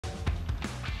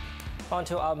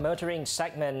Onto our motoring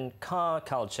segment, car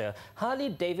culture. Harley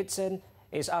Davidson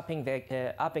is upping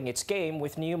its game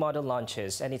with new model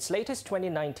launches, and its latest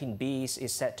 2019 Bs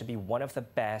is set to be one of the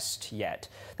best yet.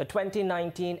 The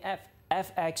 2019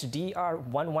 FXDR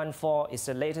 114 is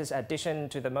the latest addition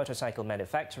to the motorcycle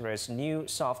manufacturer's new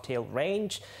soft-tail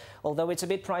range. Although it's a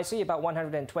bit pricey, about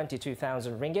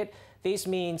 122,000 ringgit, this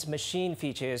means the machine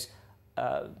features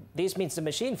a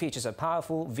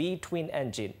powerful V-twin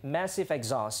engine, massive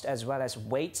exhaust, as well as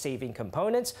weight-saving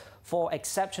components for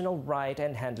exceptional ride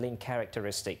and handling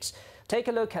characteristics. Take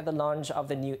a look at the launch of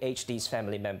the new HD's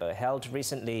family member, held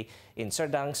recently in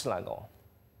Serdang, Selangor.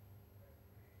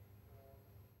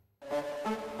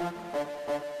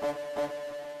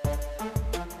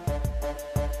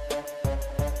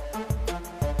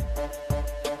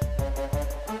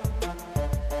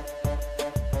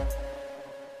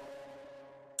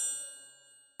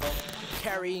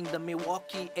 Carrying the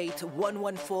Milwaukee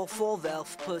 8114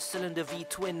 4-valve per-cylinder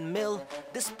V-twin mill,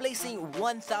 displacing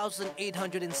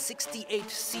 1,868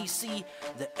 cc,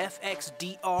 the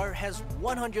FXDR has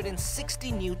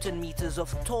 160 Newton-meters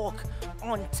of torque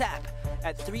on tap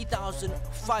at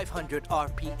 3,500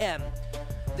 RPM.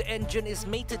 The engine is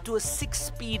mated to a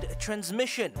 6-speed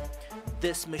transmission.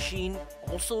 This machine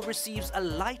also receives a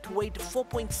lightweight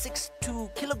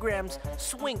 4.62 kilograms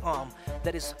swing arm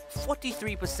that is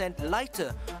 43%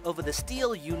 lighter over the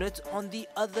steel unit on the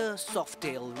other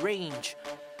soft-tail range.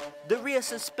 The rear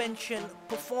suspension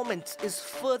performance is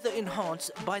further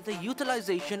enhanced by the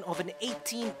utilization of an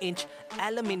 18-inch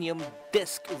aluminium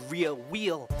disc rear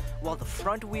wheel, while the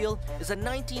front wheel is a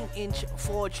 19-inch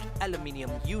forged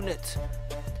aluminium unit.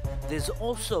 There's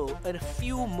also a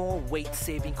few more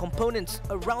weight-saving components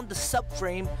around the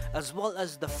subframe as well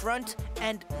as the front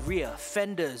and rear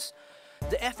fenders.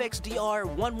 The FXDR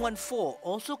 114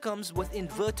 also comes with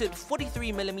inverted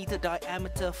 43mm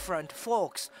diameter front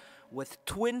forks with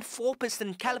twin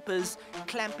 4-piston calipers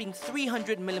clamping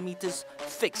 300mm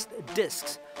fixed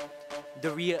discs.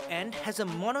 The rear end has a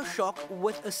monoshock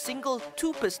with a single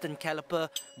 2-piston caliper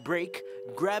brake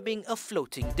grabbing a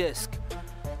floating disc.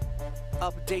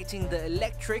 Updating the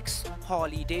electrics,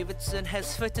 Harley Davidson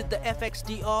has fitted the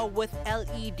FXDR with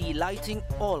LED lighting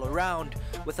all around,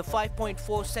 with a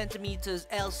 5.4 centimeters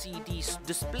LCD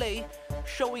display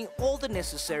showing all the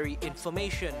necessary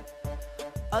information.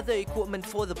 Other equipment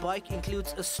for the bike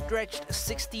includes a stretched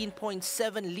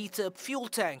 16.7-liter fuel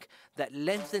tank that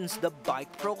lengthens the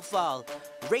bike profile,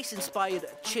 race-inspired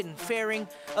chin fairing,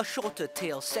 a shorter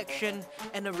tail section,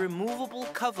 and a removable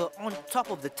cover on top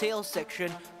of the tail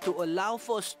section to allow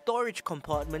for a storage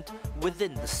compartment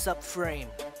within the subframe.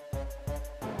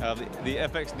 The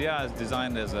FXDR is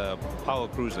designed as a power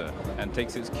cruiser and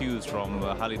takes its cues from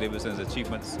Harley Davidson's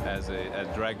achievements as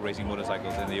drag racing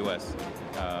motorcycles in the US.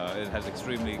 It has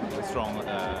extremely strong,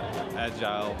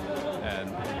 agile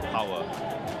and power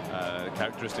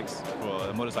characteristics for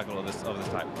a motorcycle of this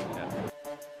type. Yeah.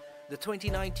 The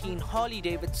 2019 Harley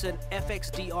Davidson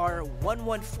FXDR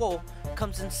 114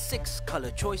 comes in 6 color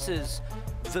choices: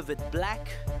 vivid black,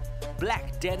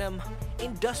 black denim,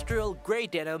 industrial grey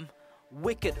denim,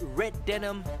 wicked red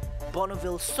denim,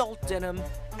 Bonneville salt denim,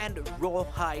 and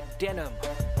rawhide denim.